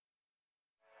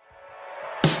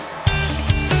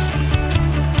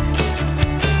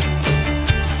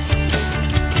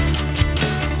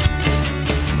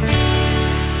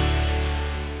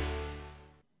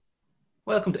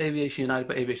Welcome to Aviation United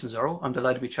by Aviation Zero. I'm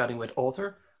delighted to be chatting with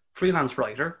author, freelance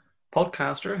writer,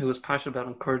 podcaster who is passionate about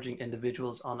encouraging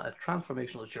individuals on a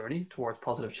transformational journey towards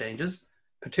positive changes,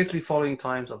 particularly following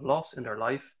times of loss in their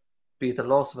life, be it the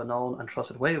loss of a known and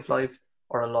trusted way of life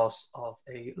or a loss of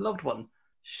a loved one.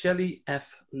 Shelley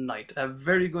F. Knight. A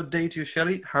very good day to you,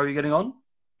 Shelley. How are you getting on?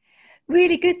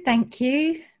 Really good, thank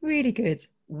you. Really good.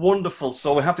 Wonderful.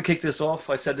 So we have to kick this off.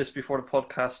 I said this before the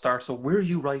podcast starts. So where are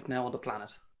you right now on the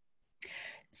planet?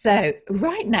 So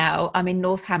right now I'm in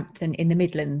Northampton in the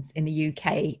Midlands in the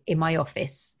UK in my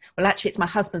office. Well, actually it's my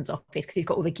husband's office because he's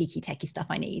got all the geeky techie stuff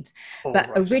I need. Oh, But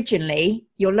right. originally,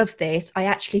 you'll love this, I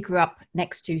actually grew up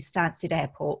next to Stansted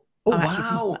Airport. Oh, I'm actually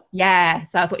from, wow. yeah,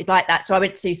 so I thought you'd like that. So I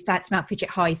went to Stansted Mount Fidget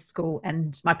High School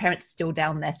and my parents are still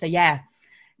down there. So yeah,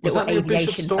 Was little that near Bishop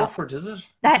aviation stuff. Stortford, is it?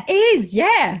 That is,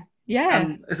 yeah, yeah.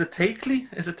 And is it Takeley?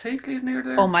 Is it Takeley near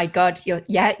Oh there? my God, you're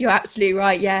absolutely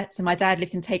right. Yeah. So my dad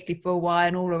lived in Takeley for a while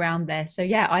and all around there. So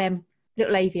yeah, I am a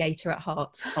little aviator at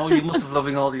heart. Oh, you must have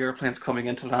loving all the airplanes coming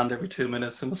into land every 2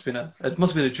 minutes. It must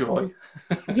have been a joy.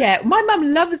 Yeah, my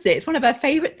mum loves it. It's one of her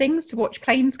favourite things to watch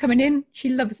planes coming in. She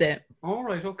loves it. All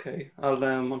right, okay.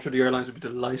 I'm sure the airlines would be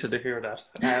delighted to hear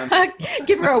that.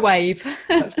 Give her a wave.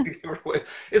 That's your way.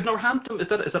 Is Northampton, is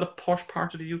that a posh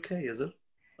part of the UK, is it?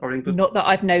 Or England? Not that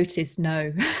I've noticed,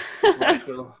 no. Right,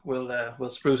 we'll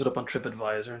spruce it up on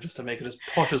TripAdvisor just to make it as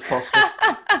posh as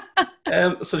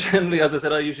possible. So generally, as I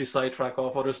said, I usually sidetrack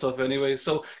off other stuff anyway.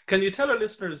 So can you tell our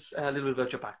listeners a little bit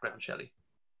about your background, Shelley?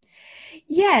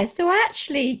 Yeah, so I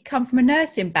actually come from a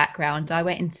nursing background. I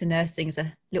went into nursing as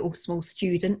a little small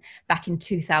student back in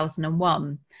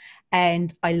 2001.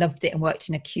 And I loved it and worked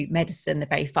in acute medicine, the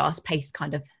very fast paced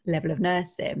kind of level of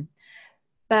nursing.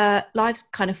 But life's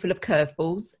kind of full of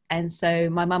curveballs. And so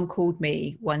my mum called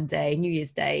me one day, New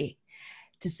Year's Day,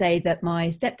 to say that my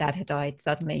stepdad had died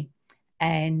suddenly.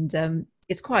 And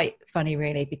it's quite funny,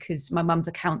 really, because my mum's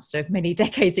a counsellor of many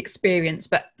decades' experience.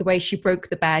 But the way she broke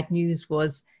the bad news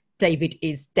was David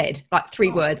is dead, like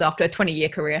three Oh, words after a 20-year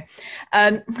career.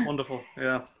 Um, wonderful.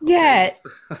 Yeah. Okay. yeah.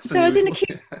 That's So I was in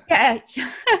unusual. acute.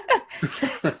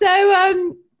 Yeah.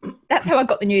 So that's how I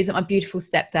got the news that my beautiful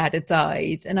stepdad had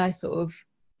died. And I sort of,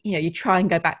 you try and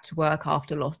go back to work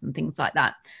after loss and things like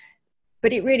that.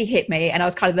 But it really hit me. And I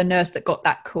was kind of the nurse that got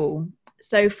that call.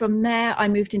 So from there, I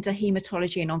moved into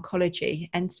hematology and oncology.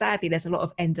 And sadly, there's a lot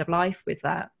of end of life with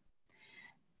that.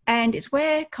 And it's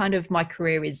where kind of my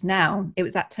career is now. It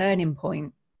was that turning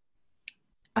point.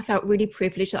 I felt really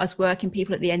privileged that I was working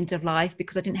people at the end of life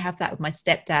because I didn't have that with my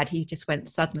stepdad. He just went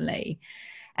suddenly.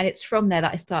 And it's from there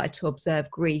that I started to observe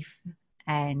grief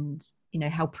and,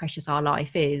 how precious our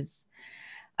life is.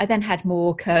 I then had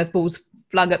more curveballs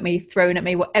flung at me, thrown at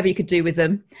me, whatever you could do with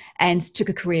them, and took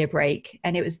a career break.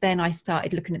 And it was then I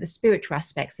started looking at the spiritual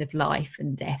aspects of life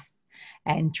and death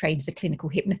and trained as a clinical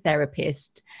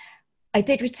hypnotherapist. I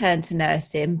did return to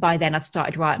nursing. By then I'd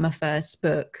started writing my first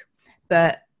book,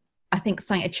 but I think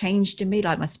something had changed in me,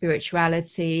 like my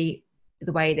spirituality,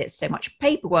 the way that so much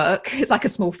paperwork is like a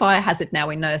small fire hazard now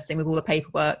in nursing with all the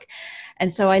paperwork.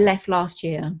 And so I left last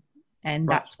year, and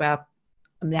Right. that's where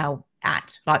I'm now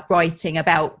at, like writing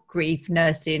about grief,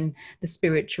 nursing, the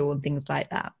spiritual and things like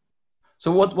that.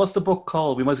 So what's the book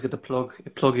called? We might as well get the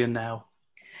plug in now.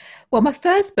 Well, my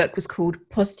first book was called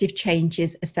Positive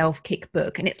Changes, a Self-Kick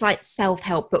Book. And it's like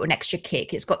self-help, but with an extra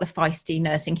kick. It's got the feisty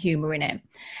nursing humour in it.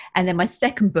 And then my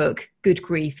second book, Good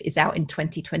Grief, is out in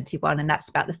 2021. And that's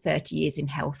about the 30 years in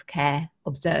healthcare,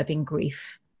 observing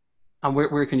grief. And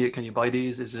where can you buy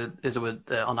these? Is it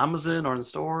on Amazon or in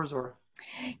stores or?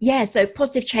 Yeah, so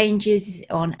Positive Changes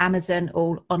on Amazon,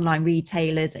 all online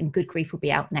retailers, and Good Grief will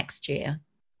be out next year.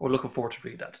 We're looking forward to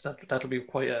read that. That'll be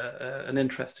quite an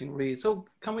interesting read. So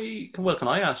can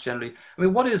I ask generally? I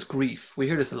mean, what is grief? We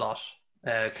hear this a lot.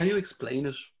 Can you explain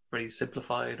it very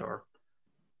simplified or?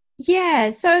 Yeah,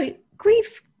 so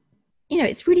grief,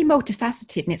 it's really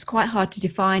multifaceted and it's quite hard to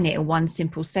define it in one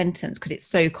simple sentence because it's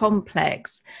so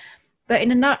complex. But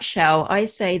in a nutshell, I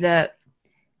say that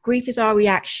grief is our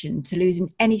reaction to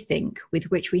losing anything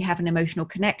with which we have an emotional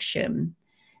connection.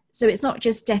 So it's not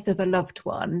just death of a loved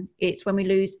one, it's when we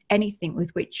lose anything with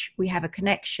which we have a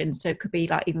connection. So it could be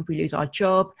like even if we lose our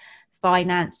job,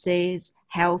 finances,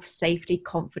 health, safety,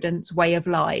 confidence, way of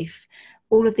life.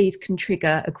 All of these can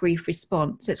trigger a grief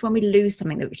response. So it's when we lose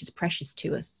something which is precious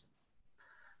to us.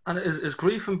 And is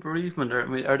grief and bereavement,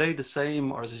 are they the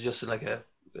same, or is it just like a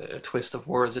twist of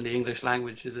words in the English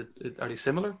language? Are they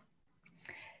similar?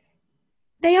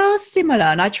 They are similar,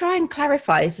 and I try and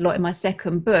clarify this a lot in my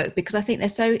second book because I think they're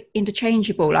so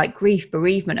interchangeable, like grief,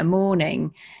 bereavement, and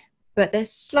mourning, but they're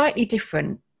slightly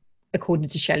different according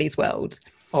to Shelley's world.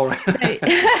 All right. So,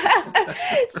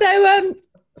 so,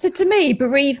 so to me,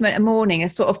 bereavement and mourning are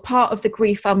sort of part of the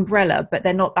grief umbrella, but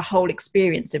they're not the whole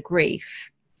experience of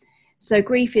grief. So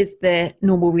grief is the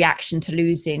normal reaction to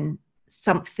losing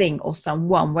something or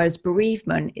someone, whereas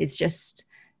bereavement is just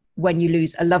when you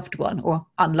lose a loved one or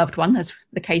unloved one, as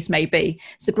the case may be.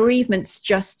 So bereavement's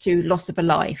just to loss of a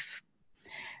life.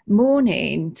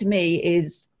 Mourning, to me,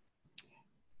 is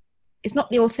it's not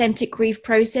the authentic grief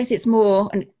process. It's more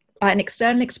an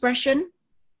external expression.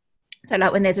 So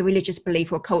like when there's a religious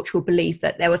belief or a cultural belief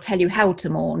that they will tell you how to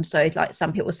mourn. So like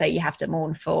some people say you have to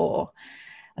mourn for,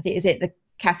 I think, is it the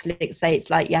Catholics say it's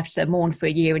like you have to mourn for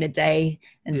a year and a day,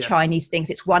 and Yes. Chinese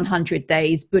thinks it's 100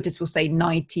 days. Buddhists will say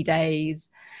 90 days.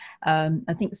 I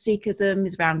think Sikhism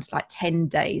is around like 10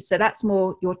 days. So that's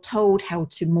more, you're told how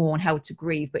to mourn, how to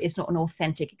grieve, but it's not an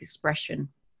authentic expression.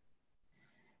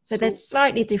 So they're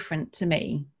slightly different to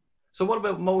me. So what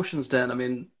about emotions then? I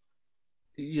mean,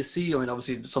 you see, I mean,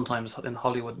 obviously sometimes in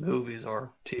Hollywood movies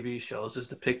or TV shows is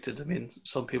depicted. I mean,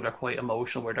 some people are quite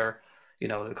emotional where they're, you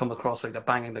know, they come across like they're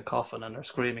banging the coffin and they're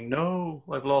screaming, "No,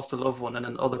 I've lost a loved one," and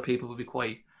then other people will be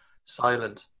quite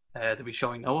silent, to be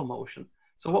showing no emotion.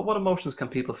 So what emotions can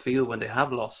people feel when they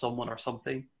have lost someone or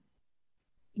something?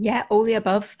 Yeah, all the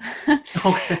above.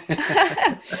 Okay.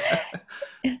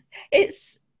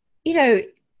 It's, you know,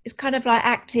 it's kind of like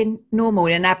acting normal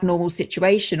in an abnormal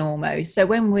situation almost. So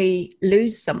when we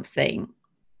lose something,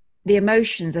 the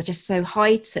emotions are just so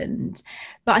heightened.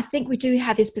 But I think we do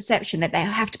have this perception that they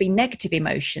have to be negative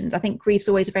emotions. I think grief's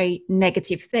always a very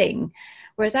negative thing,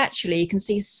 whereas actually you can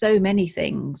see so many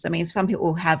things. I mean, some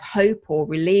people have hope or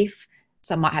relief,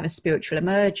 some might have a spiritual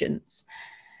emergence.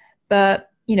 But,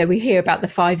 you know, we hear about the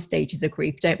 5 stages of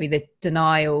grief, don't we? The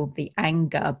denial, the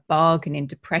anger, bargaining,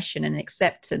 depression, and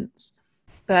acceptance.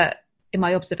 But in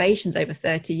my observations over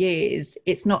 30 years,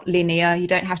 it's not linear. You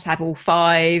don't have to have all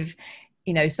 5.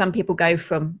 You know, some people go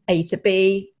from A to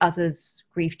B, others'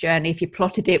 grief journey, if you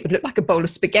plotted it, would look like a bowl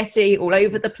of spaghetti all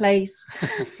over the place.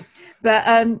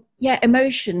 But yeah,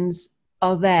 emotions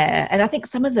are there. And I think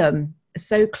some of them are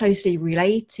so closely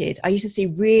related. I used to see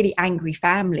really angry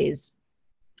families,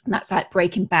 and that's like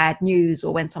breaking bad news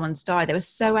or when someone's died. They were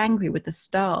so angry with the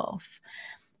staff.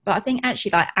 But I think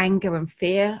actually like anger and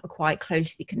fear are quite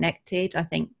closely connected. I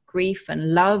think grief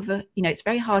and love, you know, it's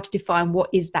very hard to define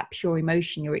what is that pure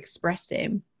emotion you're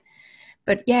expressing.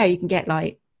 But yeah, you can get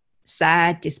like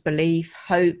sad, disbelief,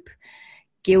 hope,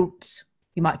 guilt.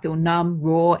 You might feel numb,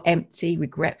 raw, empty,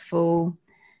 regretful.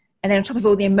 And then on top of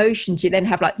all the emotions, you then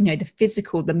have like, you know, the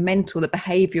physical, the mental, the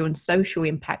behavioral and social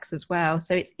impacts as well.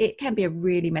 So it can be a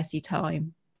really messy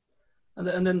time.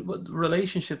 And then with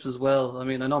relationships as well. I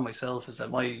mean, I know myself is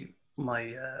that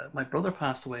my brother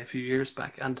passed away a few years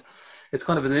back, and it's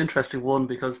kind of an interesting one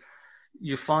because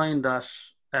you find that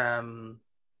um,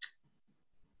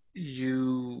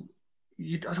 you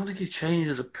I don't think you change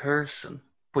as a person,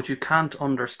 but you can't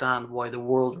understand why the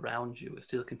world around you is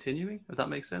still continuing. If that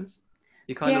makes sense,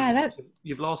 you kind of Yeah, that's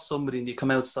you've lost somebody and you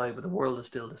come outside, but the world is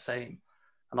still the same.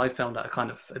 And I found that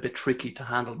kind of a bit tricky to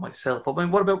handle myself. But I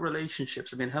mean, what about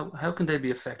relationships? I mean, how can they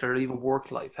be affected, or even work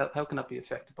life? How can that be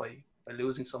affected by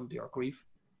losing somebody or grief?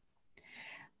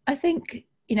 I think,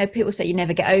 you know, people say you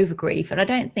never get over grief. And I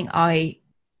don't think I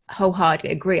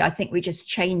wholeheartedly agree. I think we just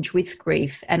change with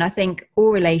grief. And I think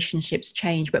all relationships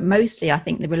change, but mostly I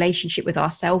think the relationship with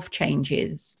ourself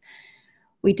changes.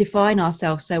 We define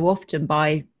ourselves so often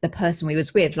by the person we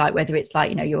was with, like whether it's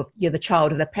like, you know, you're the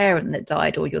child of the parent that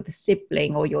died, or you're the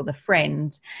sibling, or you're the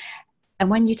friend. And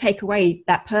when you take away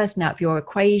that person out of your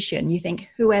equation, you think,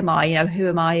 who am I? You know, who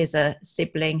am I as a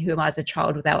sibling? Who am I as a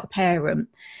child without a parent?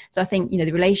 So I think, you know,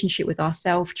 the relationship with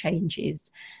ourself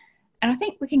changes. And I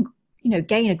think we can, you know,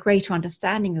 gain a greater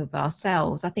understanding of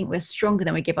ourselves. I think we're stronger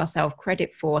than we give ourselves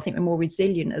credit for. I think we're more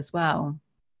resilient as well.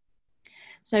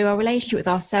 So our relationship with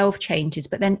ourselves changes,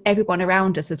 but then everyone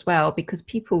around us as well, because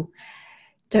people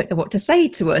don't know what to say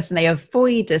to us and they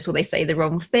avoid us or they say the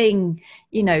wrong thing,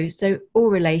 you know. So all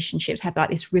relationships have like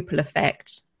this ripple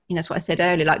effect. You know, that's what I said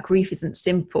earlier, like grief isn't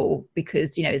simple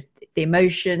because, you know, it's the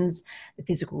emotions, the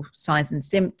physical signs and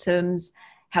symptoms,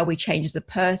 how we change as a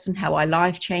person, how our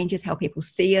life changes, how people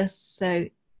see us. So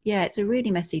yeah, it's a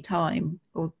really messy time,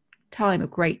 or time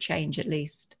of great change at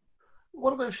least.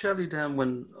 What about Shelley then?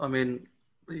 When I mean,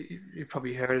 you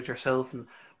probably heard it yourself, and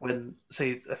when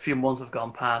say a few months have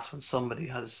gone past, when somebody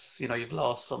has, you know, you've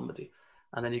lost somebody,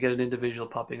 and then you get an individual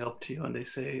popping up to you, and they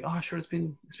say, "Oh, sure, it's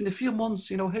been a few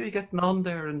months. You know, how are you getting on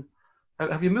there? And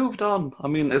have you moved on?" I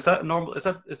mean, is that normal? Is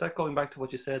that going back to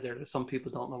what you said there? That some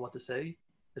people don't know what to say.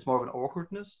 It's more of an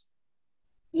awkwardness.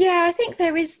 Yeah, I think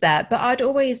there is that, but I'd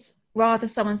always rather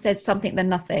someone said something than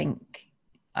nothing.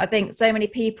 I think so many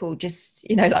people just,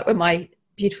 like when my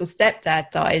beautiful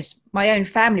stepdad died, my own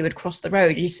family would cross the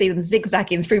road. You see them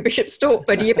zigzagging through Bishop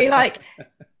Stortford, and you'd be like,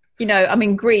 I'm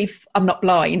in grief. I'm not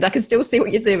blind. I can still see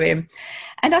what you're doing.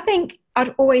 And I think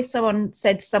I'd always someone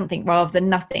said something rather than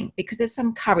nothing, because there's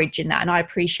some courage in that. And I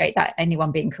appreciate that,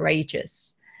 anyone being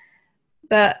courageous.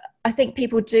 But I think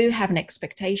people do have an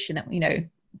expectation that,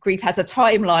 grief has a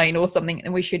timeline or something,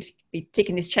 and we should be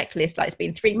ticking this checklist like it's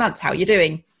been 3 months. How are you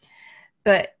doing?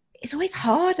 But it's always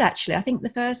hard, actually. I think the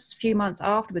first few months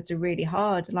afterwards are really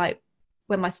hard. Like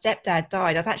when my stepdad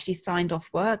died, I was actually signed off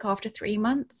work after 3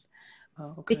 months.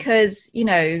 Oh, okay. Because,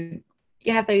 you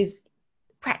have those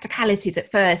practicalities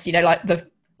at first, like the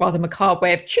rather macabre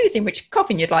way of choosing which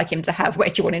coffin you'd like him to have, where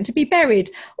do you want him to be buried,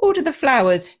 order the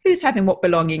flowers, who's having what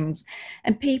belongings.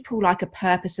 And people like a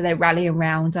purpose, so they're rallying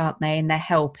around, aren't they? And they're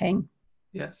helping.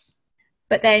 Yes.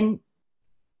 But then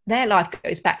their life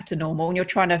goes back to normal, and you're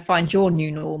trying to find your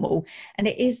new normal. And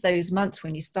it is those months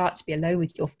when you start to be alone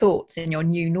with your thoughts and your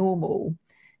new normal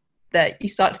that you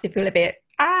start to feel a bit,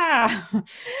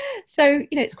 So,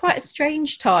 it's quite a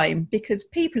strange time, because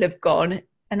people have gone,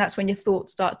 and that's when your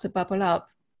thoughts start to bubble up.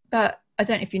 But I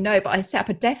don't know if you know, but I set up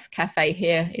a death cafe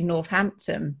here in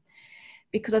Northampton,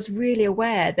 because I was really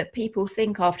aware that people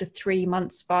think after 3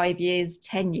 months, 5 years,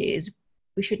 10 years,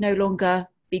 we should no longer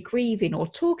be grieving or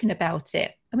talking about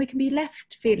it. And we can be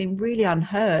left feeling really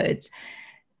unheard.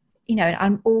 And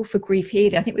I'm all for grief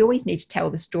healing. I think we always need to tell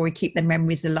the story, keep the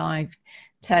memories alive,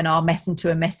 turn our mess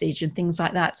into a message and things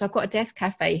like that. So I've got a death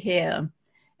cafe here,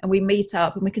 and we meet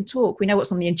up and we can talk. We know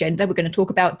what's on the agenda. We're going to talk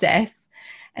about death.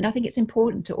 And I think it's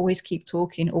important to always keep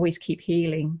talking, always keep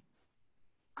healing.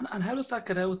 And how does that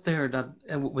get out there,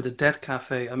 that with a death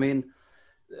cafe? I mean,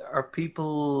 are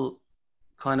people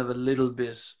kind of a little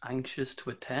bit anxious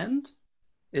to attend?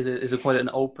 Is it quite an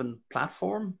open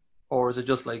platform, or is it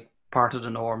just like part of the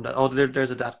norm that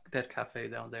there's a death cafe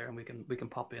down there and we can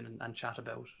pop in and chat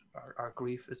about our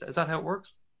grief? Is that how it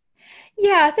works?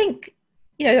 Yeah, I think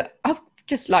I've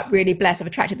just really blessed. I've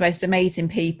attracted the most amazing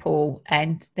people,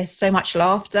 and there's so much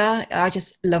laughter. I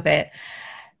just love it.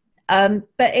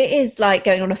 But it is like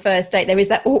going on a first date. There is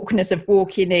that awkwardness of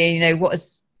walking in. What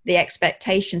is the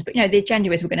expectations? But the agenda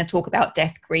is we're going to talk about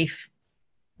death, grief.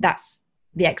 That's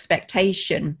the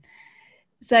expectation.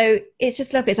 So it's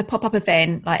just lovely. It's a pop-up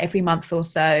event like every month or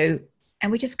so,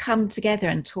 and we just come together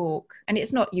and talk. And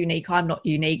it's not unique. I'm not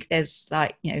unique. There's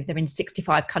they're in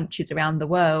 65 countries around the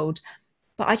world.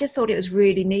 But I just thought it was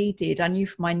really needed. I knew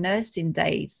from my nursing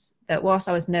days that whilst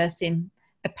I was nursing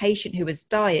a patient who was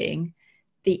dying,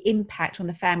 the impact on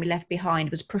the family left behind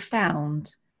was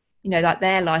profound. Like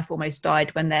their life almost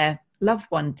died when their loved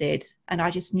one did. And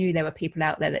I just knew there were people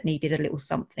out there that needed a little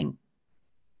something.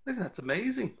 I think that's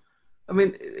amazing. I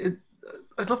mean,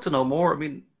 I'd love to know more. I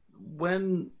mean,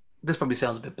 this probably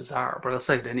sounds a bit bizarre, but I'll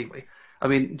say it anyway. I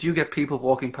mean, do you get people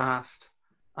walking past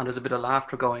and there's a bit of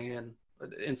laughter going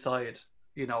inside?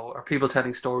 Are people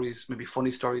telling stories, maybe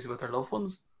funny stories about their loved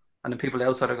ones? And then people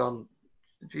outside are going,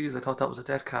 geez, I thought that was a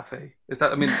death cafe. Is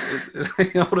that, I mean,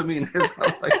 you know what I mean? Is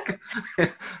that like,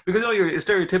 because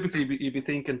stereotypically you'd be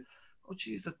thinking, oh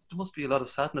geez, there must be a lot of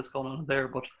sadness going on there.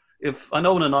 But if I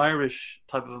know in an Irish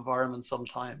type of environment,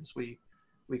 sometimes we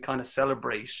kind of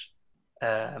celebrate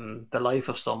the life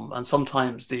of some, and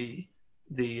sometimes the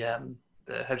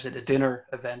dinner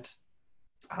event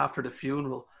after the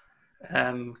funeral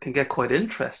can get quite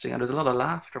interesting, and there's a lot of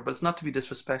laughter. But it's not to be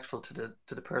disrespectful to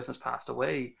the person who's passed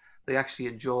away. They actually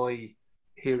enjoy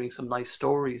hearing some nice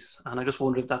stories, and I just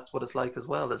wonder if that's what it's like as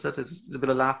well. Is there a bit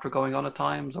of laughter going on at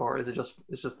times, or is it's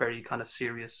just very kind of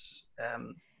serious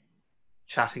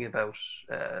chatting about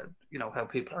how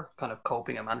people are kind of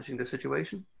coping and managing the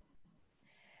situation?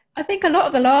 I think a lot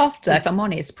of the laughter, if I'm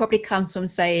honest, probably comes from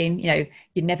saying,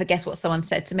 you'd never guess what someone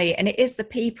said to me. And it is the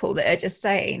people that are just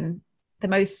saying the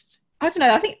most, I don't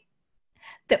know, I think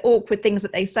the awkward things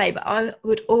that they say, but I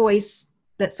would always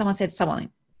that someone said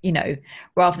something,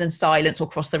 rather than silence or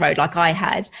cross the road like I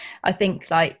had. I think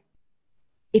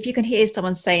if you can hear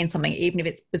someone saying something, even if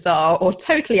it's bizarre or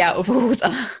totally out of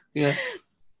order, yeah,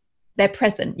 they're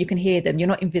present, you can hear them, you're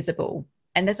not invisible.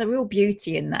 And there's a real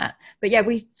beauty in that. But yeah,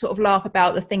 we sort of laugh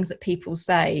about the things that people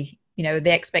say,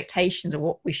 the expectations of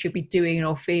what we should be doing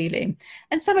or feeling.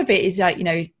 And some of it is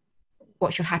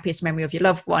what's your happiest memory of your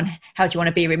loved one? How do you want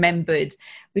to be remembered?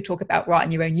 We talk about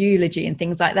writing your own eulogy and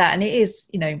things like that. And it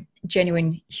is,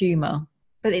 genuine humour.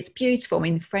 But it's beautiful. I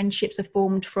mean, friendships are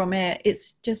formed from it.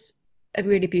 It's just a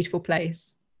really beautiful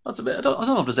place. That's a bit. I don't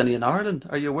know if there's any in Ireland.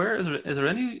 Are you aware? Is there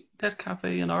any death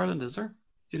cafe in Ireland? Is there? Do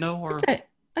you know? Or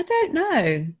I don't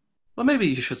know. Well, maybe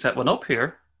you should set one up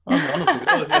here. Honestly,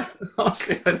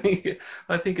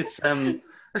 I think it sounds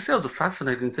a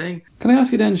fascinating thing. Can I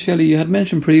ask you then, Shelley? You had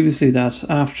mentioned previously that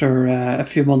after a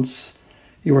few months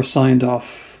you were signed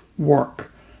off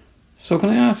work. So can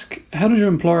I ask, how did your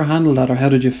employer handle that, or how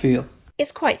did you feel?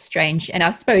 It's quite strange. And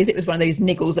I suppose it was one of those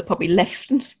niggles that probably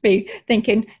left me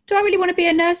thinking, do I really want to be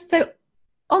a nurse? So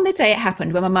on the day it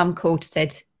happened, when my mum called and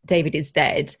said, David is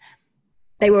dead,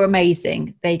 they were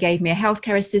amazing. They gave me a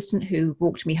healthcare assistant who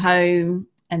walked me home.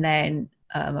 And then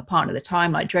a partner at the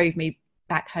time, like, drove me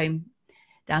back home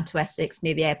down to Essex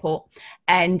near the airport.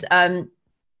 And,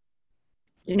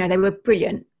 they were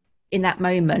brilliant in that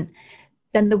moment.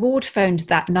 Then the ward phoned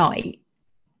that night.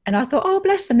 And I thought, oh,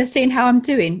 bless them, they're seeing how I'm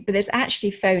doing. But there's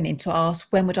actually phoning to ask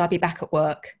when would I be back at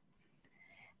work.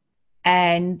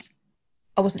 And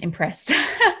I wasn't impressed.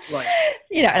 Right.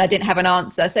 And I didn't have an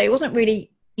answer. So it wasn't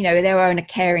really, they were in a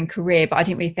caring career, but I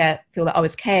didn't really feel that I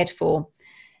was cared for.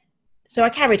 So I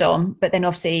carried on. But then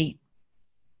obviously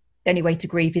the only way to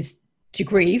grieve is to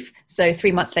grieve. So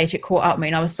 3 months later, it caught up with me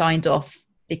and I was signed off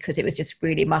because it was just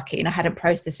really mucky. And I hadn't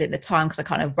processed it at the time because I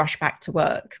kind of rushed back to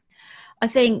work. I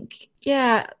think,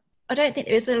 I don't think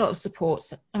there was a lot of support.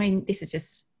 I mean, this is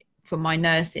just from my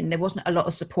nursing. There wasn't a lot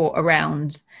of support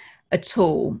around at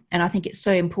all. And I think it's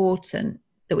so important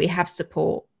that we have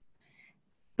support,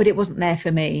 but it wasn't there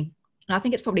for me. And I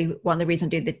think it's probably one of the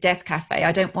reasons I do the Death Cafe.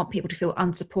 I don't want people to feel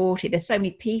unsupported. There's so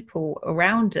many people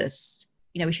around us.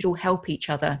 We should all help each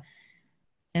other.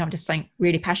 And I'm just saying,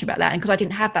 really passionate about that. And because I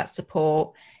didn't have that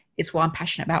support, it's why I'm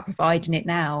passionate about providing it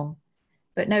now.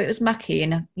 But no, it was mucky.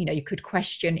 And, you could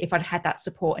question if I'd had that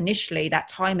support initially, that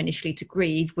time initially to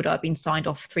grieve, would I have been signed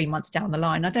off 3 months down the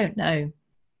line? I don't know.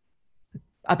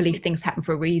 I believe things happen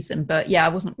for a reason. But I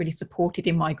wasn't really supported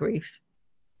in my grief.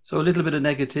 So a little bit of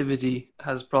negativity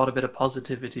has brought a bit of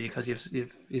positivity because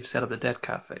you've set up the Death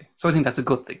Cafe. So I think that's a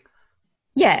good thing.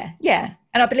 Yeah.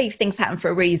 And I believe things happen for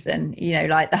a reason,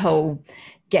 like the whole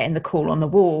getting the call on the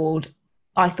ward.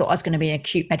 I thought I was going to be in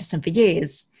acute medicine for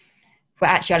years. But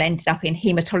actually I ended up in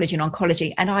haematology and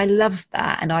oncology. And I loved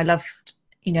that. And I loved,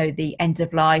 the end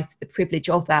of life, the privilege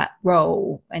of that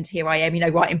role. And here I am,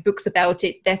 writing books about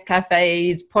it, Death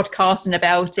Cafes, podcasting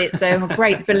about it. So I'm a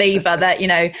great believer that,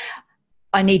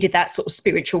 I needed that sort of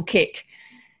spiritual kick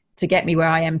to get me where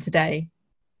I am today.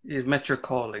 You've met your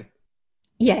calling.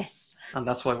 Yes. And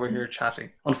that's why we're here chatting.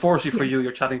 Unfortunately for you,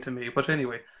 you're chatting to me. But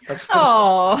anyway, that's there's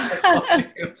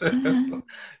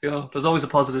always a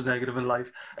positive, negative in life.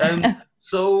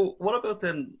 So what about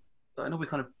then, I know we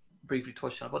kind of briefly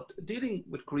touched on it, but dealing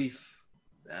with grief,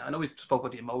 I know we spoke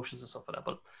about the emotions and stuff like that,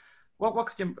 but what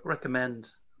could you recommend,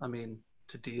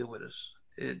 to deal with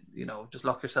it? Just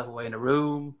lock yourself away in a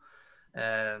room,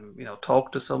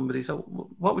 talk to somebody. So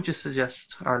what would you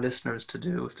suggest our listeners to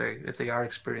do if they are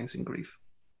experiencing grief?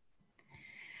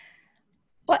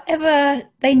 Whatever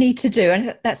they need to do,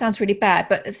 and that sounds really bad,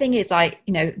 but the thing is,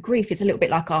 grief is a little bit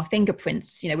like our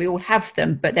fingerprints. We all have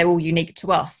them, but they're all unique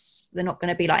to us. They're not going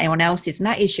to be like anyone else's, and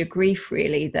that is your grief,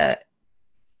 really, that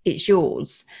it's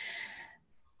yours.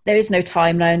 There is no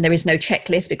timeline, there is no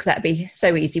checklist, because that'd be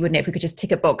so easy, wouldn't it, if we could just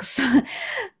tick a box.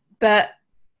 But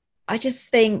I just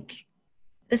think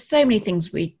there's so many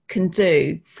things we can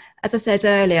do. As I said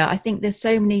earlier, I think there's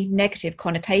so many negative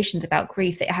connotations about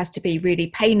grief that it has to be really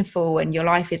painful and your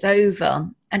life is over.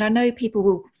 And I know people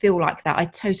will feel like that. I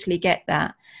totally get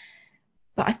that.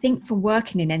 But I think from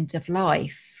working in end of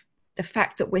life, the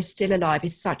fact that we're still alive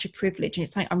is such a privilege, and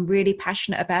it's something I'm really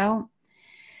passionate about.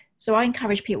 So I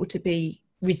encourage people to be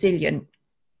resilient,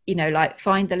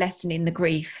 find the lesson in the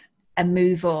grief and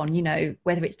move on,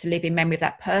 whether it's to live in memory of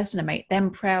that person and make them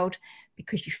proud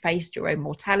because you faced your own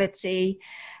mortality.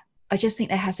 I just think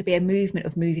there has to be a movement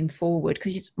of moving forward,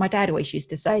 because my dad always used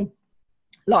to say,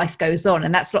 life goes on.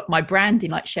 And that's what my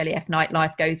branding, like Shelley F. Knight,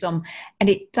 life goes on. And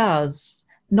it does,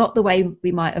 not the way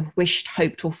we might have wished,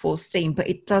 hoped or foreseen, but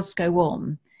it does go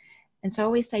on. And so I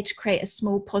always say to create a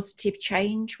small positive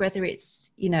change, whether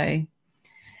it's,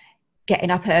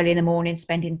 getting up early in the morning,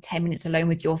 spending 10 minutes alone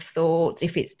with your thoughts,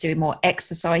 if it's doing more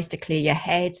exercise to clear your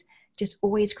head, just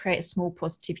always create a small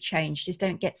positive change. Just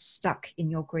don't get stuck in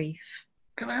your grief.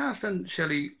 Can I ask then,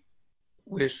 Shelley,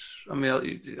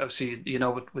 obviously,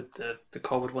 with the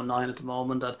COVID-19 at the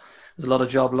moment, that there's a lot of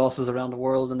job losses around the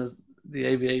world, and there's the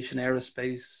aviation,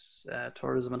 aerospace,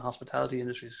 tourism and hospitality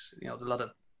industries, a lot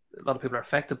of people are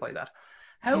affected by that.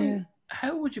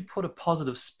 How would you put a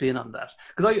positive spin on that?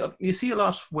 Because you see a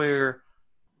lot where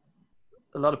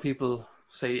a lot of people,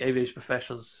 say aviation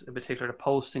professionals in particular, are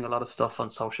posting a lot of stuff on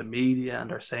social media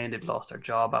and they're saying they've lost their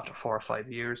job after 4 or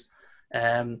 5 years.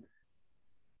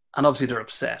 And obviously they're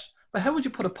upset. But how would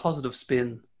you put a positive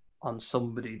spin on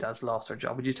somebody that's lost their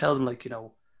job? Would you tell them like,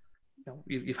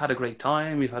 you've had a great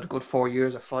time, you've had a good 4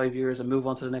 years or 5 years, and move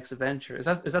on to the next adventure? Is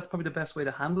that probably the best way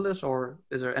to handle it, or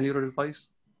is there any other advice?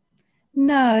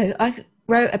 No, I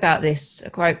wrote about this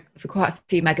quite for quite a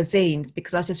few magazines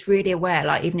because I was just really aware,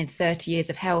 like even in 30 years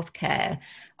of healthcare,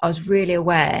 I was really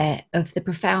aware of the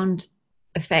profound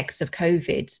effects of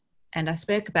COVID. And I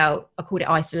called it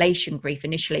isolation grief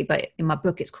initially, but in my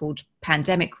book it's called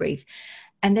pandemic grief.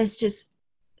 And there's just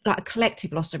like a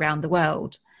collective loss around the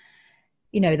world,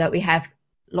 that we have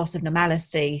loss of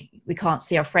normality. We can't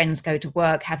see our friends go to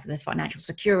work, have the financial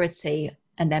security,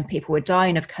 and then people were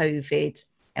dying of COVID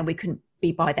and we couldn't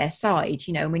be by their side,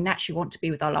 and we naturally want to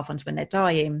be with our loved ones when they're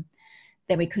dying.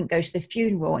 Then we couldn't go to the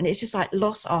funeral, and it's just like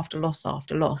loss after loss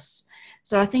after loss.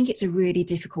 So I think it's a really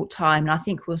difficult time, and I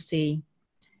think we'll see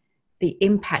the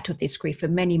impact of this grief for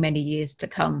many, many years to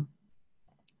come.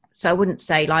 So I wouldn't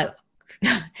say like,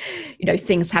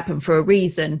 things happen for a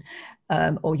reason,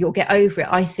 or you'll get over it.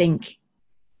 I think,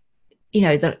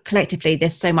 that collectively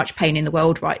there's so much pain in the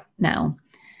world right now.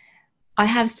 I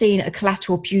have seen a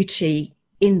collateral beauty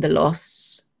in the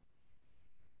loss,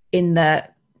 in the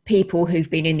people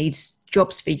who've been in these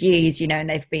jobs for years, and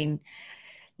they've been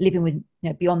living with,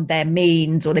 beyond their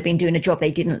means, or they've been doing a job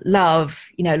they didn't love.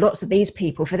 Lots of these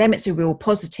people, for them, it's a real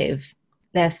positive.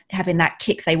 They're having that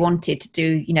kick they wanted to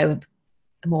do,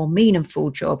 a more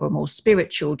meaningful job or a more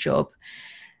spiritual job.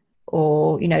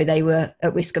 Or, they were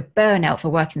at risk of burnout for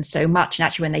working so much. And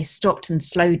actually when they stopped and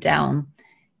slowed down,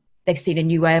 they've seen a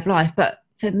new way of life. But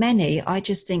for many, I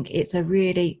just think it's a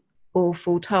really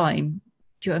awful time.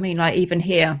 Do you know what I mean? Like even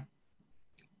here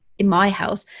in my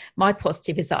house, my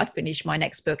positive is that I finished my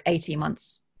next book 18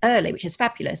 months early, which is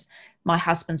fabulous. My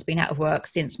husband's been out of work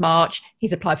since March.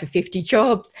 He's applied for 50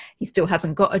 jobs. He still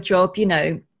hasn't got a job.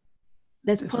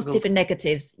 There's positive and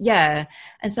negatives. Yeah.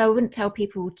 And so I wouldn't tell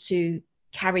people to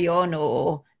carry on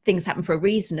or things happen for a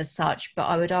reason as such, but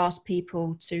I would ask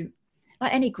people to,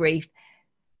 like any grief,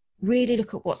 really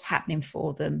look at what's happening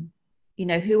for them.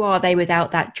 Who are they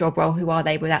without that job role? Who are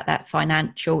they without that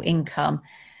financial income?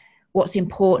 What's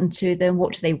important to them?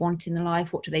 What do they want in their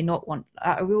life? What do they not want?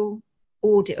 A real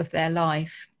audit of their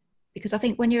life. Because I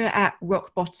think when you're at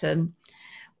rock bottom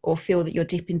or feel that you're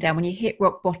dipping down, when you hit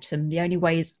rock bottom, the only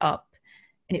way is up.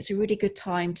 And it's a really good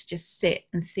time to just sit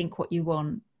and think what you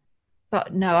want.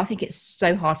 But no, I think it's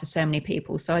so hard for so many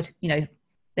people. So,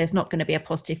 there's not going to be a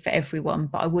positive for everyone,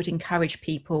 but I would encourage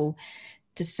people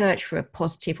to search for a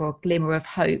positive or a glimmer of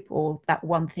hope, or that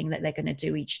one thing that they're going to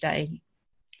do each day.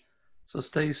 So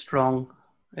stay strong.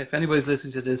 If anybody's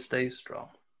listening to this, stay strong.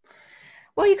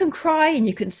 Well, you can cry and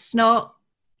you can snot,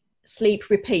 sleep,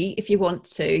 repeat if you want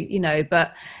to,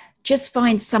 but just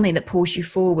find something that pulls you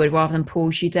forward rather than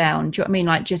pulls you down. Do you know what I mean?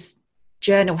 Like just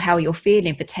journal how you're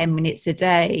feeling for 10 minutes a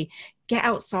day. Get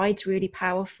outside's really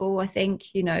powerful, I think,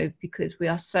 because we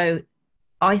are so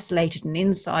isolated and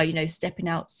inside, stepping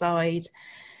outside.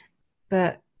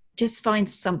 But just find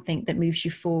something that moves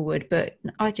you forward. But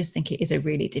I just think it is a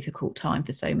really difficult time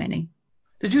for so many.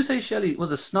 Did you say, Shelley,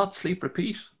 was it snot, sleep,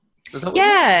 repeat? Is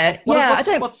that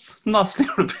what's not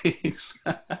sleep, repeat?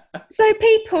 So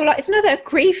people, like, it's another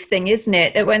grief thing, isn't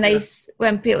it? That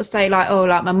when people say like, oh,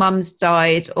 like my mum's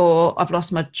died, or I've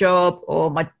lost my job, or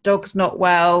my dog's not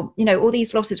well, all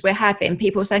these losses we're having,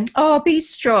 people are saying, oh, be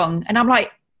strong. And I'm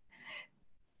like,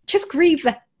 just grieve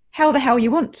the hell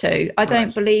you want to. I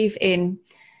don't believe in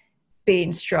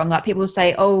being strong. Like people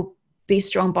say, oh, be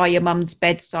strong by your mum's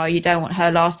bedside. You don't want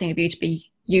her last thing of you to be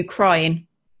you crying.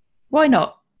 Why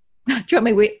not? Do you know what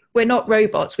I mean? We're not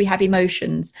robots. We have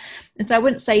emotions. And so I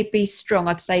wouldn't say be strong.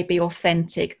 I'd say be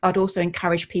authentic. I'd also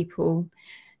encourage people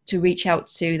to reach out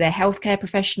to their healthcare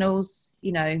professionals.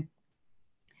 My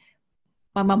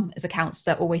mum as a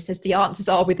counsellor always says the answers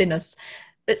are within us,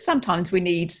 but sometimes we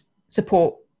need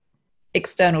support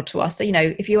external to us. So,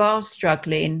 if you are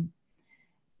struggling,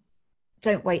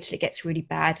 don't wait till it gets really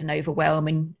bad and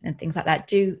overwhelming and things like that.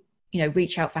 Do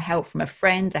reach out for help from a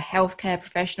friend, a healthcare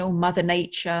professional, Mother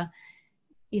Nature,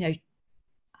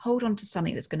 hold on to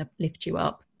something that's going to lift you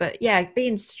up. But yeah,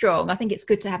 being strong, I think it's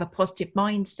good to have a positive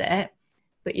mindset,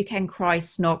 but you can cry,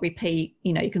 snot, repeat,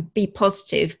 you can be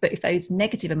positive, but if those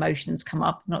negative emotions come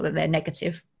up, not that they're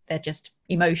negative, they're just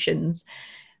emotions,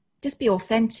 just be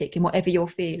authentic in whatever you're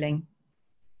feeling.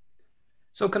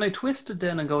 So can I twist it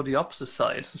then and go the opposite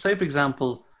side? So say, for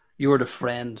example, you're the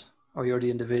friend or you're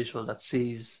the individual that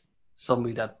sees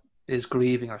somebody that is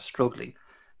grieving or struggling.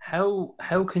 How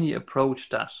can you approach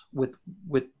that with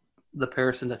the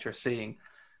person that you're seeing?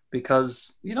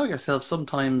 Because yourself,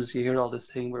 sometimes you hear all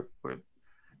this thing where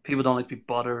people don't like to be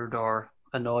bothered or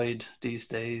annoyed these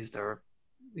days. They're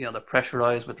they're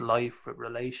pressurized with life, with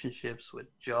relationships, with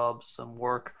jobs and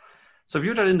work. So if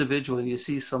you're that individual and you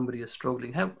see somebody is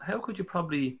struggling, how could you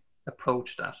probably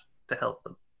approach that to help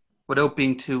them without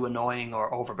being too annoying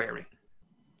or overbearing?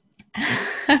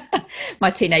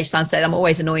 My teenage son said I'm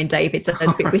always annoying David, so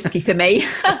that's a bit risky for me.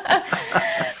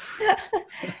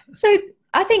 So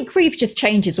I think grief just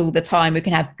changes all the time. We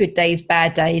can have good days,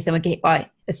 bad days, and we get hit by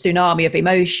a tsunami of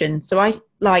emotion. So I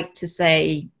like to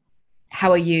say, how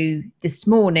are you this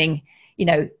morning?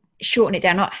 Shorten it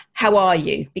down, not how are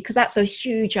you? Because that's a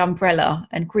huge umbrella,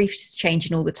 and grief is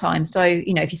changing all the time. So,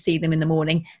 if you see them in the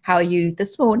morning, how are you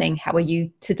this morning? How are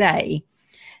you today?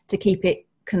 To keep it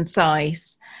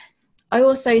concise. I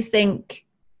also think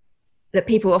that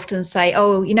people often say,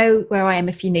 oh, where I am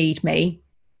if you need me.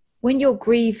 When you're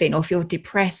grieving or if you're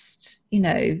depressed, you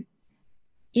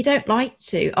don't like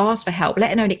to ask for help,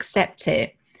 let alone accept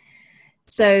it.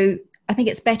 So I think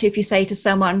it's better if you say to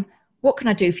someone, what can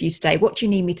I do for you today? What do you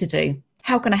need me to do?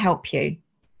 How can I help you?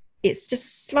 It's just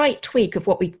a slight tweak of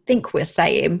what we think we're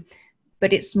saying,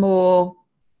 but it's more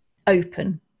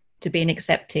open to being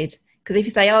accepted. Because if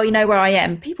you say, oh, where I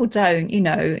am, people don't,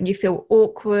 and you feel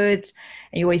awkward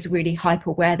and you're always really hyper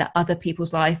aware that other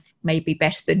people's life may be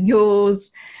better than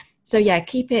yours. So yeah,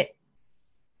 keep it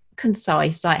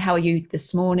concise. Like, how are you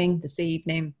this morning, this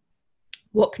evening?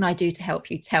 What can I do to help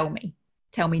you? Tell me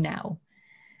now.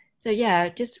 So yeah,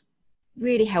 just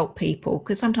really help people.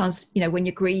 Because sometimes, when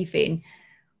you're grieving,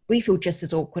 we feel just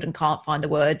as awkward and can't find the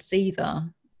words either.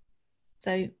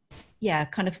 So yeah,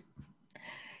 kind of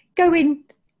go in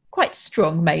quite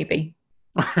strong, maybe.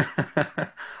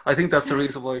 I think that's the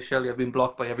reason why, Shelley, I've been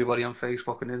blocked by everybody on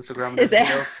Facebook and Instagram. Is it?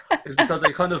 It's because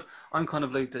I'm kind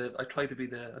of like I try to be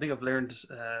I think I've learned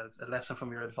a lesson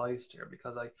from your advice here,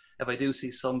 because if I do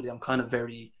see somebody, I'm kind of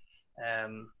very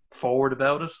forward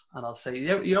about it, and I'll say,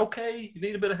 yeah, you okay? You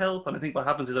need a bit of help? And I think what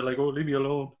happens is they're like, oh, leave me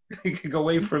alone. Go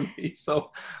away from me.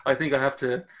 So I think I have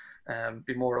to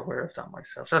be more aware of that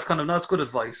myself. So that's good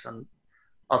advice, and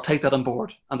I'll take that on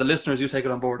board. And the listeners, you take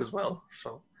it on board as well.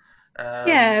 So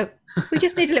yeah, we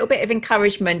just need a little bit of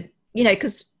encouragement,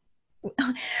 because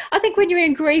I think when you're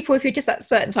in grief, or if you're just that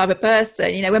certain type of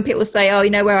person, when people say,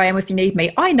 oh, where I am if you need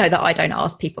me, I know that I don't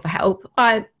ask people for help.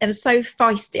 I am so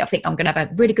feisty. I think I'm going to have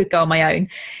a really good go on my own,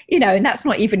 and that's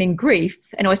not even in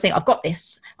grief. And I always think, I've got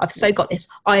this. I've so got this.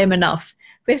 I am enough.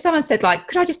 But if someone said, like,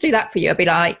 could I just do that for you? I'd be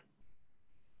like,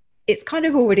 it's kind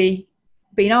of already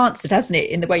been answered, hasn't it,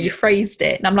 in the way you phrased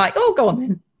it? And I'm like, oh, go on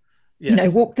then.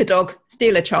 Yes. Walk the dog,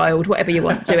 steal a child, whatever you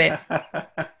want, do it.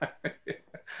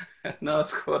 No,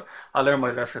 it's good. I learned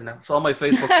my lesson now. So all my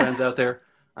Facebook friends out there,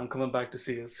 I'm coming back to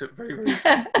see you very, very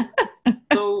soon.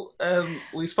 So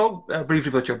we spoke briefly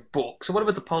about your book. So what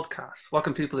about the podcast? What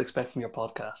can people expect from your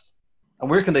podcast? And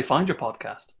where can they find your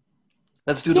podcast?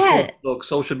 Let's do the plug,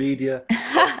 social media,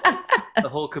 the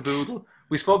whole caboodle.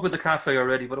 We spoke with the cafe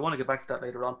already, but I want to get back to that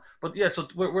later on. But yeah, so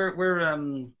we're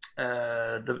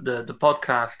the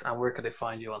podcast, and where can they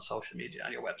find you on social media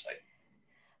and your website?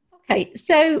 Okay,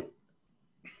 so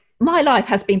my life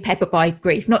has been peppered by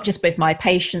grief, not just with my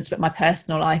patients, but my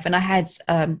personal life. And I had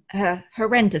a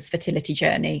horrendous fertility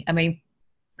journey. I mean,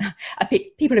 I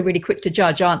think people are really quick to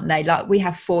judge, aren't they? Like, we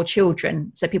have 4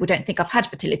 children, so people don't think I've had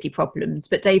fertility problems.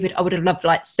 But David, I would have loved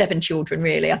like 7 children,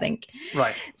 really, I think.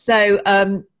 Right. So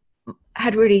I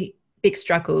had really big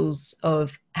struggles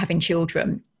of having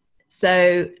children.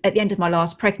 So at the end of my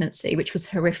last pregnancy, which was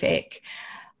horrific,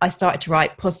 I started to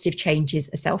write Positive Changes,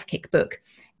 a self-kick book.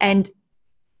 And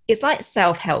it's like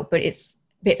self-help, but it's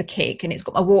a bit of a kick, and it's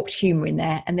got my warped humour in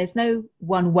there. And there's no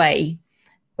one way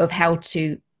of how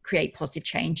to create positive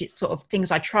change. It's sort of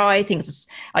things I tried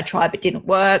but didn't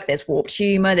work. There's warped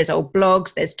humour, there's old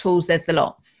blogs, there's tools, there's the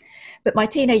lot. But my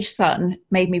teenage son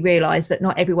made me realise that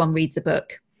not everyone reads a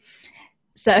book.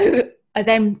 So I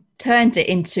then turned it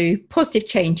into Positive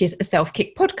Changes, a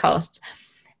self-kick podcast.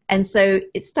 And so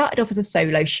it started off as a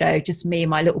solo show, just me and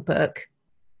my little book,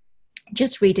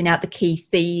 just reading out the key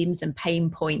themes and pain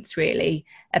points, really,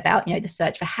 about, the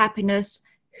search for happiness,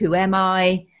 who am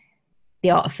I,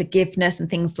 the art of forgiveness and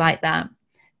things like that.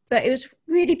 But it was a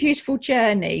really beautiful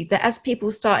journey that as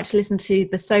people started to listen to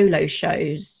the solo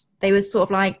shows, they were sort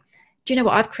of like, do you know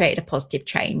what? I've created a positive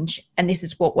change and this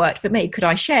is what worked for me. Could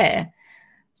I share?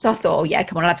 So I thought, oh yeah,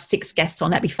 come on, I'll have 6 guests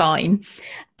on, that'd be fine.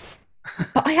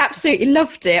 But I absolutely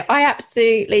loved it.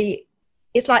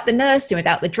 It's like the nursing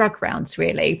without the drug rounds,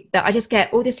 really, that I just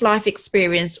get all this life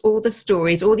experience, all the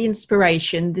stories, all the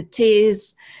inspiration, the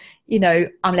tears.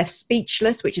 I'm left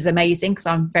speechless, which is amazing because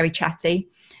I'm very chatty.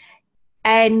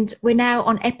 And we're now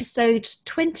on episode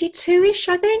 22-ish,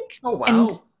 I think. Oh, wow. And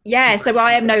yeah, so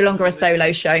I am no longer a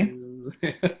solo show.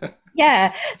 Yeah,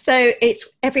 Yeah. So it's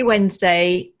every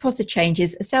Wednesday, Positive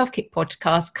Changes, a self-kick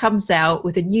podcast comes out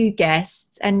with a new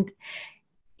guest. And,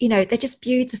 they're just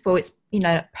beautiful. It's,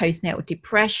 postnatal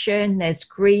depression, there's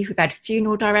grief. We've had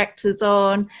funeral directors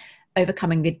on,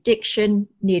 overcoming addiction,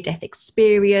 near-death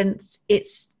experience.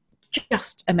 It's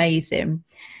just amazing.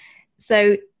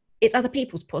 So it's other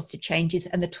people's positive changes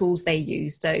and the tools they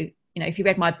use. So, if you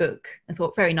read my book and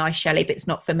thought, very nice, Shelley, but it's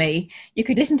not for me, you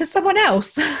could listen to someone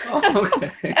else. Oh,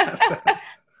 okay.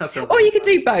 Or you could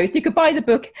do both. You could buy the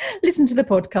book, listen to the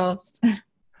podcast.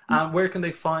 And where can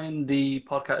they find the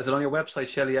podcast? Is it on your website,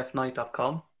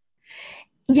 shelleyfknight.com?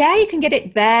 Yeah, you can get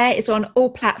it there. It's on all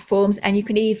platforms, and you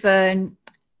can even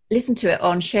listen to it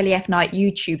on Shelley F. Knight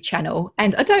YouTube channel.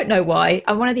 And I don't know why.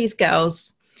 I'm one of these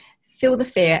girls, feel the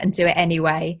fear and do it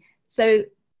anyway. So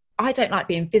I don't like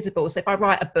being visible. So if I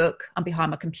write a book, I'm behind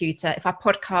my computer. If I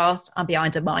podcast, I'm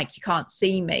behind a mic. You can't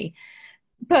see me.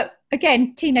 But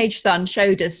again, teenage son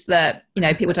showed us that,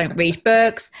 people don't read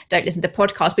books, don't listen to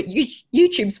podcasts, but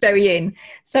YouTube's very in.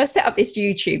 So I set up this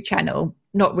YouTube channel,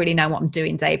 not really knowing what I'm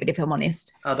doing, David, if I'm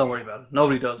honest. Oh, don't worry about it.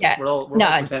 Nobody does. Yeah. We're all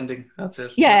pretending. That's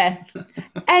it. Yeah.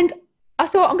 And I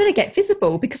thought, I'm going to get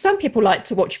visible, because some people like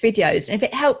to watch videos. And if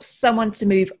it helps someone to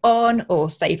move on or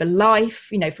save a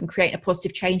life, from creating a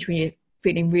positive change when you're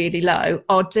feeling really low,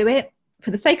 I'll do it.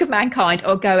 For the sake of mankind,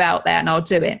 I'll go out there and I'll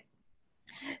do it.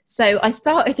 So I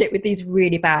started it with these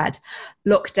really bad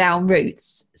lockdown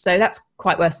routes. So that's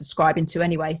quite worth subscribing to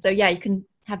anyway. So yeah, you can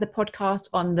have the podcast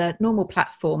on the normal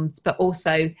platforms, but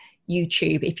also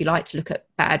YouTube if you like to look at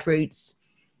bad routes.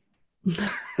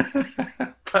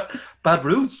 Bad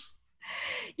routes?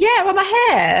 Yeah, well, my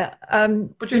hair.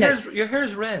 But your hair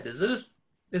is red, is it?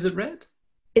 Is it red?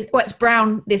 It's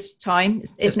brown this time.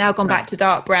 It's now gone back to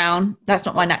dark brown. That's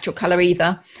not my natural colour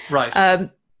either. Right.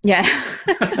 Yeah.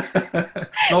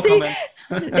 No comment.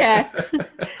 Yeah.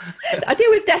 I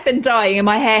deal with death and dying, and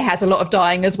my hair has a lot of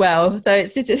dying as well. So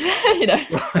it's just,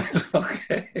 Right,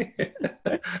 okay.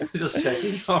 Just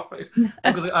checking. All right.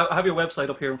 Because I have your website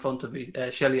up here in front of me,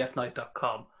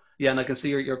 shelleyfknight.com. Yeah, and I can see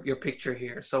your picture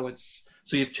here. So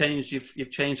you've changed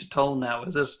the tone now.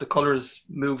 Is it the colours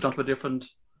moved onto a different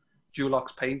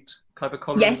Dulux paint type of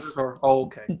colour? Yes.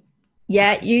 Okay.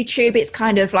 Yeah, YouTube, it's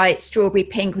kind of like strawberry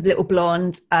pink with little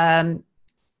blonde.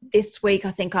 This week,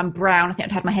 I think I'm brown. I think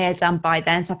I'd had my hair done by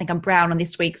then, so I think I'm brown on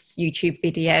this week's YouTube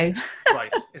video.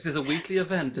 Right. Is this a weekly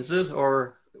event, is it?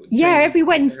 Or yeah, every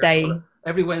Wednesday.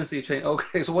 Every Wednesday you change.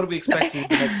 Okay, so what are we expecting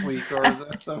next week? Or is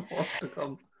there some more to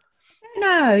come?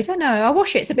 Don't know. I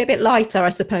wash it. It's a bit lighter, I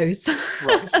suppose.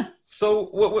 Right. So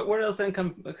where else then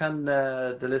can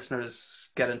the listeners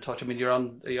get in touch? I mean,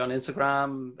 are you on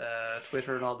Instagram,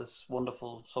 Twitter, and all this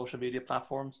wonderful social media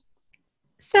platforms?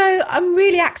 So I'm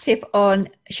really active on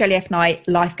Shelley F. Knight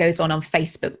Life Goes On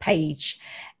Facebook page,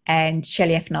 and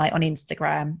Shelley F. Knight on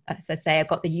Instagram. As I say, I've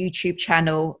got the YouTube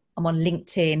channel. I'm on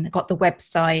LinkedIn. I've got the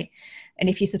website. And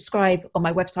if you subscribe on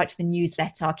my website to the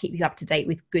newsletter, I'll keep you up to date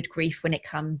with Good Grief when it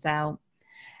comes out.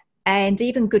 And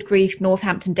even Good Grief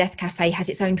Northampton Death Cafe has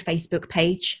its own Facebook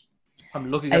page.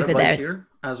 I'm looking at it right here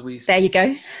as we. There you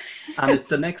go. And it's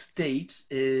the next date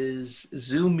is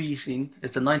Zoom meeting.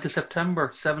 It's the 9th of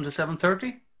September, 7 to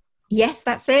 7:30. Yes,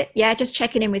 that's it. Yeah, just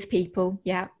checking in with people.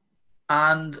 Yeah.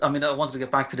 And I mean, I wanted to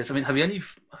get back to this. I mean, have you any?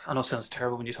 I know it sounds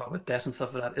terrible when you talk about death and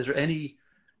stuff like that. Is there any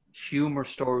humor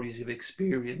stories you've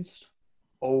experienced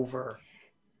over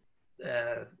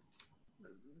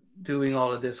doing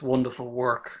all of this wonderful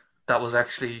work that was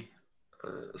actually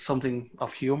something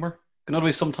of humor? In other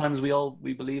words, sometimes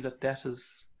we believe that death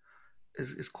is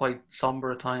quite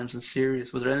somber at times and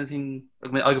serious. Was there anything? I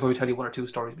mean, I could probably tell you one or two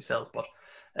stories myself, but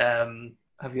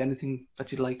have you anything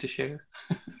that you'd like to share?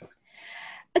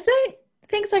 I don't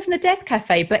think so from the Death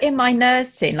Cafe, but in my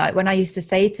nursing, like when I used to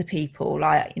say to people,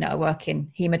 like, I work in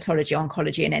haematology,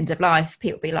 oncology and end of life,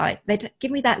 people would be like, they'd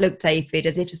give me that look, David,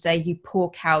 as if to say, you poor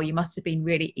cow, you must have been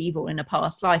really evil in a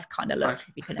past life kind of look.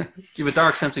 Right. You have a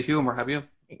dark sense of humour, have you?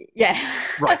 Yeah.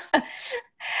 Right.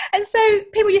 And so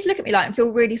people used to look at me like and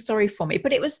feel really sorry for me,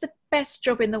 but it was the best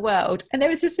job in the world. And there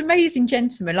was this amazing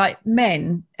gentleman, like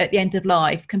men at the end of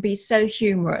life can be so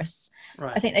humorous.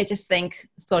 Right. I think they just think,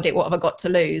 sod it, what have I got to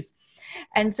lose?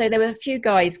 And so there were a few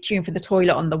guys queuing for the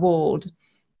toilet on the ward.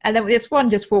 And then this one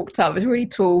just walked up, it was a really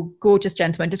tall, gorgeous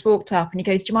gentleman, just walked up and he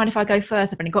goes, do you mind if I go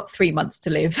first? I've only got 3 months to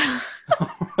live.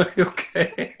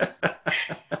 Okay.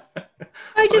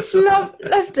 I just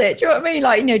loved it. Do you know what I mean?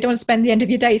 Like, don't want to spend the end of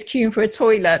your days queuing for a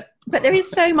toilet. But there is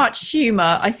so much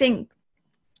humour. I think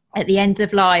at the end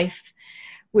of life,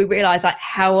 we realise like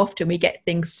how often we get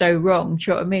things so wrong. Do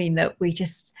you know what I mean? That we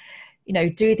just,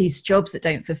 do these jobs that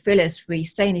don't fulfill us. We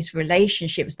stay in these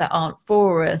relationships that aren't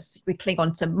for us. We cling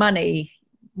on to money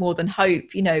more than hope,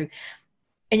 and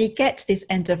you get to this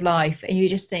end of life and you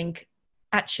just think,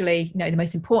 actually, the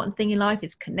most important thing in life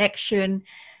is connection,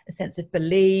 a sense of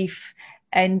belief.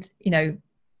 And,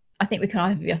 I think we can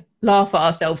either laugh at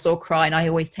ourselves or cry. And I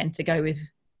always tend to go with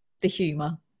the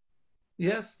humour.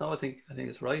 Yes, no, I think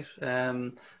it's right.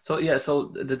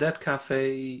 So the Debt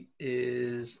Cafe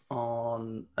is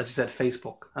on, as you said,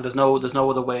 Facebook, and there's no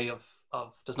other way of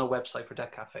there's no website for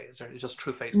Debt Cafe, is there? It's just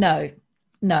through Facebook.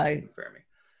 No. Fair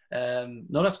me.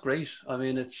 No, that's great. I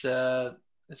mean, it's a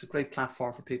great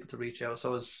platform for people to reach out.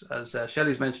 So as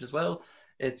Shelley's mentioned as well,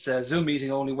 it's a Zoom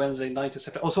meeting only Wednesday, 9 to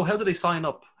September. Oh, so how do they sign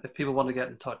up if people want to get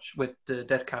in touch with the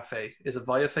Debt Cafe? Is it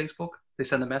via Facebook? They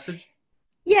send a message?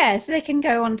 Yeah, so they can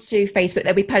go onto Facebook.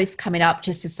 There'll be posts coming up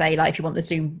just to say, like, if you want the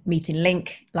Zoom meeting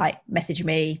link, like, message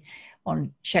me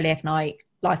on Shelley F. Knight,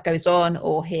 Life Goes On,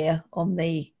 or here on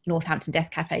the Northampton Death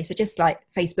Cafe. So just like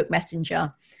Facebook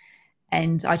Messenger.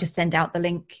 And I just send out the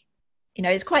link.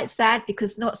 It's quite sad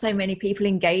because not so many people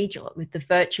engage with the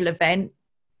virtual event.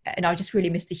 And I just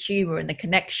really miss the humour and the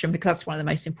connection, because that's one of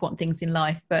the most important things in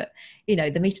life. But,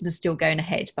 the meetings are still going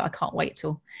ahead, but I can't wait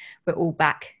till we're all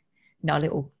back in our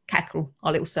little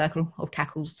circle of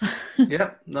cackles.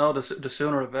 Yeah, no, the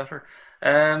sooner the better.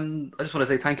 I just want to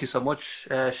say thank you so much,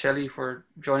 Shelley, for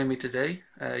joining me today.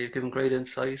 You've given great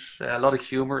insight, a lot of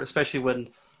humour, especially when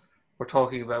we're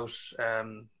talking about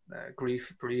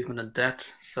grief, bereavement and debt.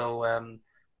 So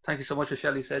thank you so much. As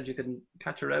Shelley said, you can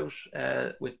catch her out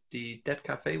with the Debt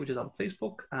Cafe, which is on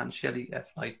Facebook, and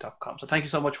shelleyfknight.com. So thank you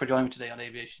so much for joining me today on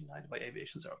Aviation United by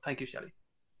Aviation Zero. Thank you, Shelley.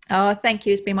 Oh, thank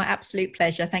you. It's been my absolute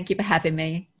pleasure. Thank you for having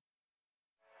me.